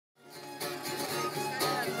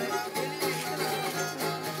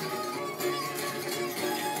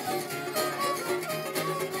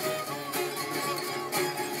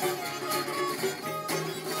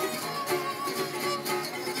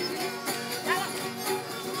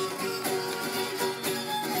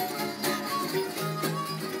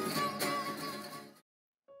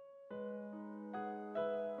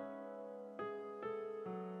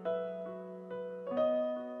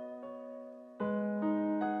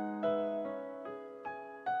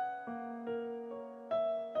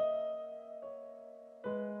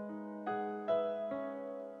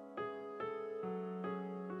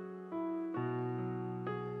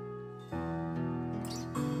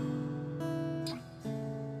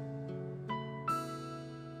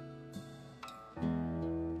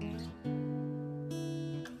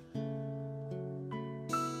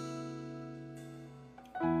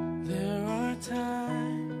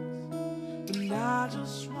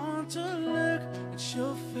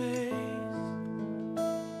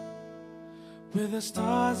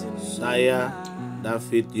Saya,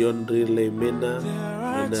 David Yondri Lemena,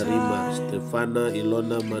 menerima Stefana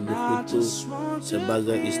Ilona Manuhutu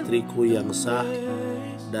sebagai istriku yang sah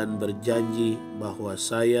dan berjanji bahwa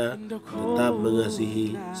saya tetap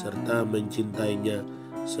mengasihi serta mencintainya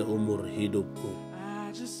seumur hidupku.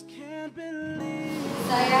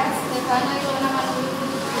 Saya, Stefana Ilona Manuhutu,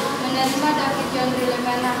 menerima David Yondri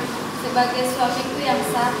Lemena sebagai suamiku yang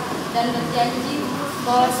sah dan berjanji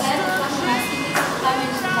bahwa saya tetap mengasihi serta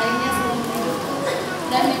mencintainya seumur hidupku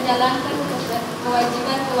dan menjalankan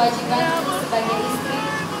kewajiban-kewajiban sebagai istri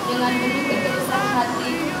dengan penuh ketulusan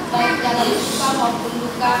hati, baik dalam suka maupun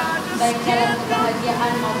duka, baik dalam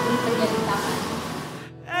kebahagiaan maupun penderitaan.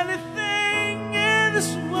 Anything in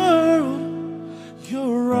this world,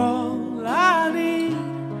 you're all I need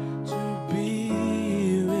to be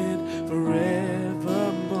with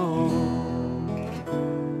forevermore.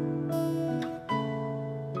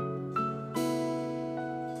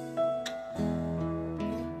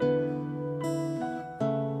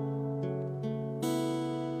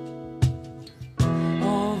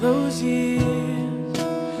 All those years,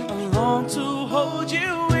 I long to hold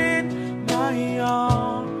you in my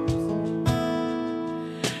arms.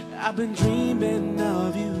 I've been dreaming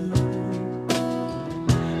of you,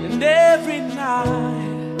 and every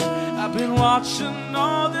night I've been watching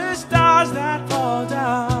all the stars that fall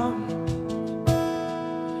down,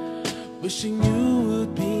 wishing you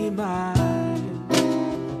would be mine.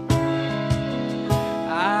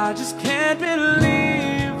 I just can't believe